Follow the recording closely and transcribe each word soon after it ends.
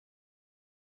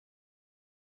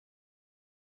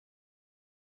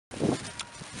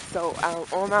So I'm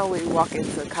on my way walking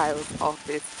to Kyle's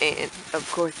office, and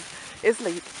of course it's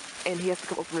late, and he has to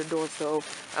come open the door. So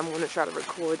I'm gonna try to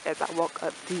record as I walk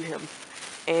up to him.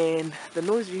 And the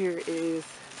noise you hear is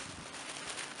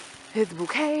his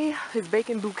bouquet, his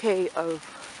bacon bouquet of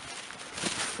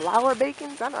flour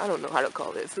bacons. I don't know how to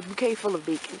call it. It's a bouquet full of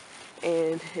bacon,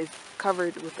 and it's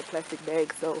covered with a plastic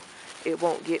bag so it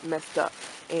won't get messed up.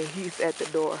 And he's at the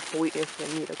door waiting for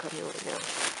me to come in right now.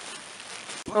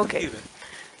 What Okay. computer?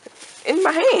 In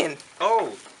my hand.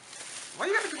 Oh. Why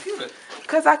you got a computer?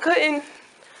 Cause I couldn't.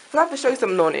 I have to show you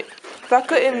something on it. So I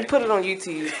couldn't put it on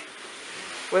YouTube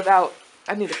without.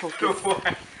 I need to focus.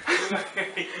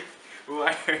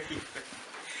 Why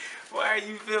are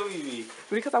you filming me?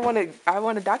 Because I want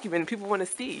to document. People want to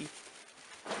see.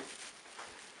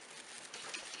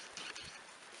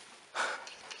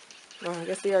 Well, I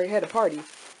guess they already had a party.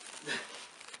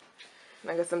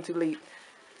 I guess I'm too late.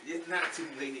 It's not too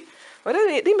late. Well,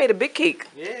 they made a big cake.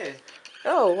 Yeah.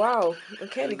 Oh wow, a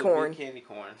candy corn. Big candy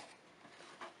corn.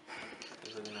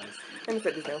 It was really nice. Let me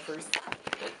set this down first.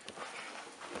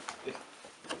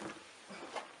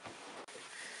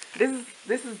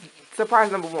 This is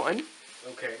surprise number one.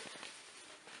 Okay.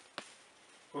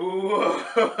 Ooh.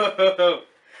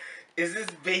 Is this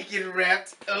bacon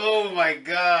wrapped? Oh my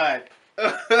god.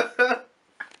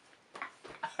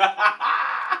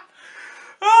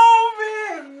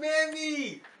 Oh man,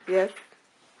 Mammy. Yes.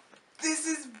 This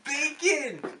is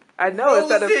bacon. I know,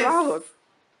 it's at the flowers.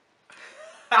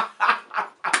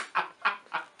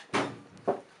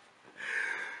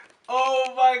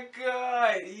 Oh my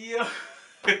god, yo.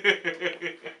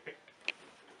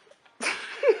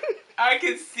 I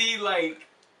can see like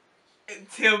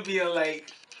Tim being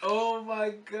like, oh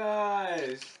my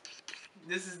gosh,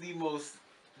 this is the most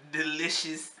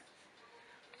delicious,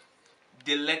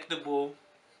 delectable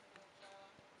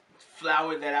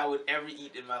flour that I would ever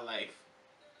eat in my life.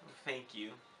 Thank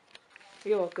you.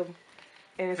 You're welcome.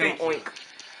 And it's Thank on you. Oink.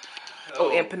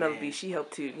 Oh, and Penelope, man. she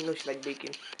helped too. You know she like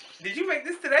bacon. Did you make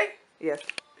this today? Yes.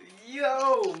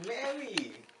 Yo,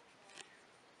 Mammy.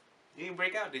 You didn't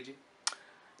break out, did you?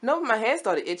 No, my hands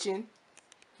started itching,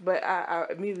 but I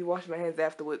immediately washed my hands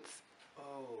afterwards.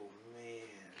 Oh, man.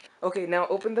 Okay, now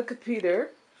open the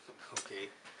computer. Okay.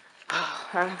 I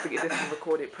have to get this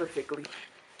recorded perfectly.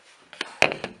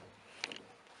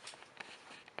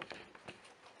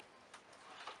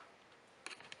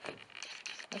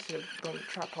 I should have gone to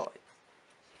tripod.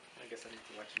 I guess I need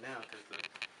to watch it now because the...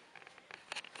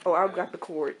 Oh, I got the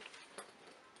cord.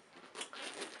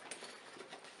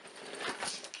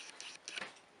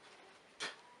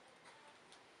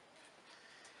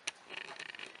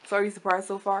 So are you surprised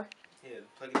so far? Yeah,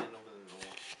 plug it in over the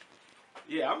wall.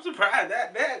 Yeah, I'm surprised.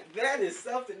 That is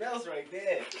something else right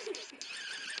there.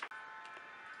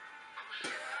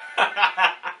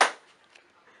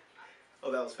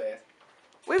 Oh, that was fast.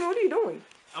 Wait, what are you doing?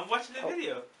 I'm watching the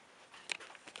video.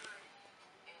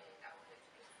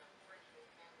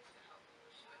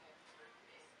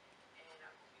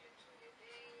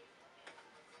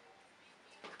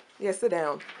 Yeah, sit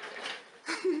down.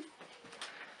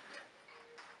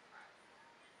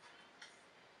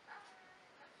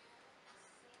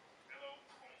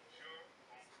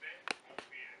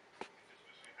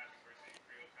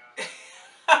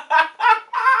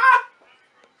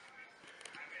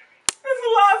 It's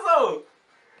Alonzo.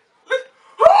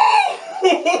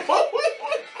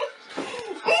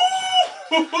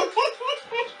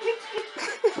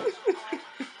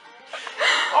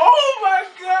 Oh my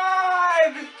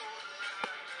god!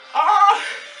 Oh.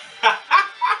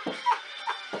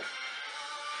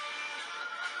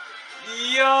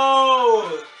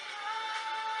 Yo!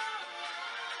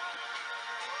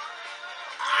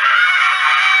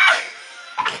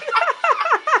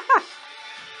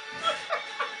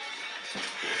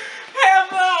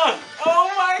 Heather! Oh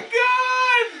my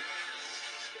god!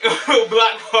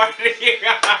 Block party!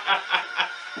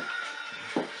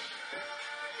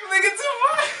 Look at too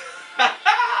much!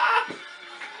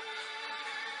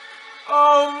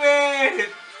 Oh man!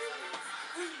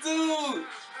 Dude! Oh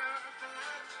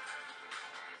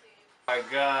my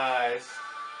gosh.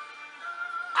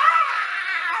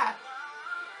 Ah!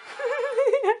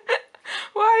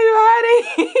 Why are you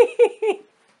hiding?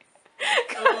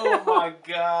 Oh my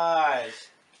gosh.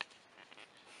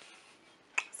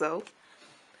 So?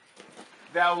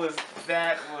 That was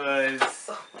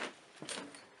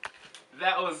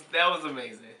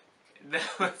amazing. That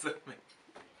was amazing.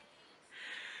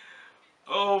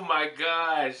 Oh my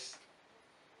gosh.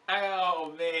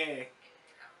 Oh man.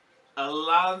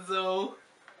 Alonzo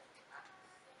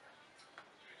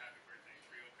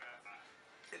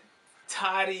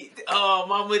Toddy. Oh,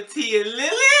 Mama T and Lily.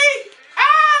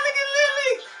 Ah, look at Lily.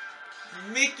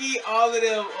 Mickey, all of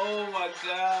them. Oh my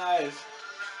gosh.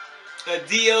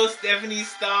 Adio, Stephanie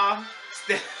Starr.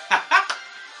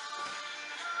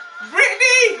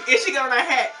 Brittany! And she got on her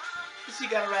hat. She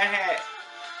got on her hat.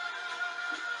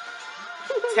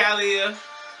 Talia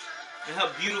and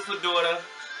her beautiful daughter.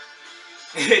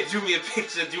 Drew me a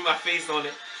picture, drew my face on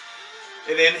it.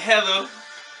 And then Heather.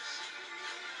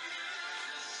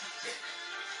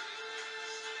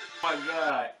 Oh my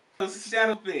God.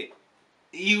 Shadow Fit.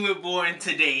 You were born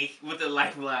today with a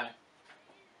lifeline.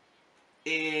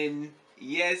 And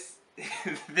yes,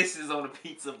 this is on a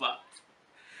pizza box.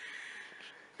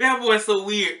 That boy's so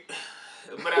weird.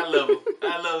 But I love him.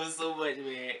 I love him so much,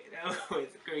 man. That boy's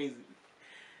crazy.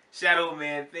 Shadow,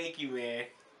 man, thank you, man.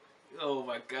 Oh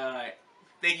my God.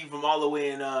 Thank you from all the way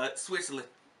in Switzerland.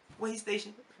 Where he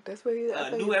stationed? That's what he.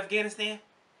 New Afghanistan?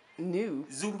 New.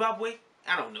 Zimbabwe?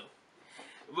 I don't know.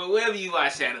 But wherever you are,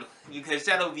 Shadow, because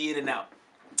Shadow be in and out.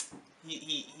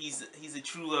 He's a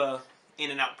true in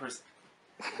and out person.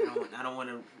 I don't want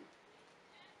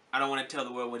to tell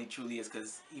the world what he truly is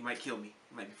because he might kill me.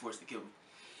 He might be forced to kill me.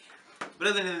 But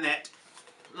other than that,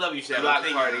 love you, Shadow. Block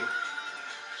Thank party. you.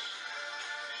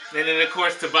 And then of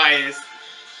course Tobias.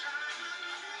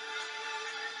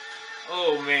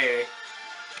 Oh man,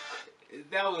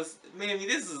 that was man.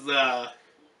 This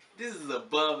is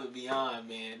above and beyond,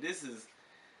 man. This is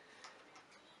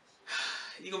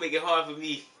you gonna make it hard for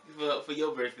me for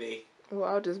your birthday. Well,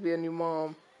 I'll just be a new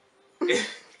mom.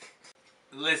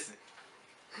 Listen,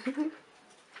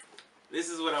 this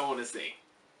is what I want to say.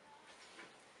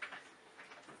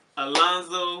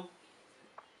 Alonzo,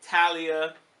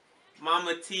 Talia,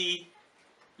 Mama T,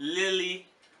 Lily,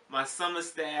 my summer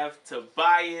staff,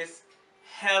 Tobias,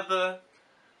 Heather,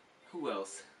 who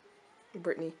else?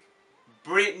 Brittany.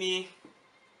 Brittany.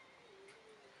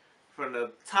 From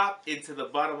the top into the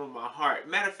bottom of my heart.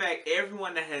 Matter of fact,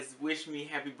 everyone that has wished me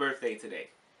happy birthday today.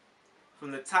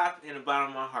 From the top and the bottom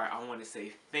of my heart, I want to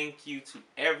say thank you to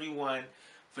everyone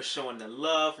for showing the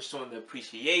love, for showing the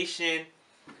appreciation.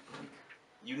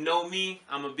 You know me,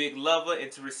 I'm a big lover,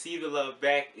 and to receive the love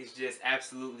back is just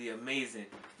absolutely amazing.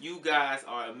 You guys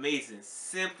are amazing.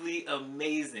 Simply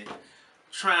amazing.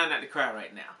 Trying not to cry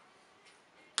right now.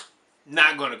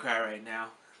 Not going to cry right now.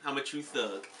 I'm a true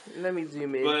thug. Let me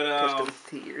zoom in. But, catch those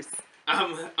tears.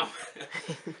 I'm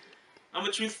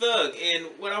a true thug, and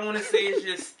what I want to say is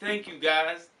just thank you,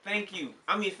 guys. Thank you.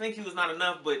 I mean, thank you is not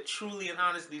enough, but truly and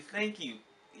honestly, thank you.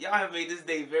 Y'all have made this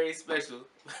day very special.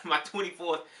 My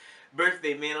 24th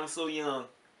birthday, man. I'm so young.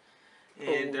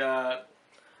 And,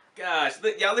 gosh,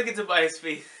 y'all look at Tobias'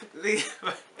 face.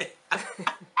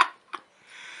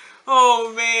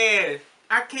 Oh, man.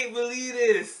 I can't believe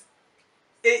this.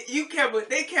 They kept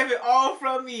it all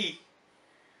from me.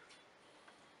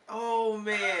 Oh,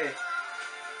 man.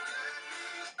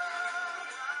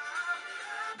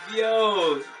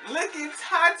 Yo, look at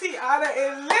Tatiana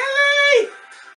and Lily.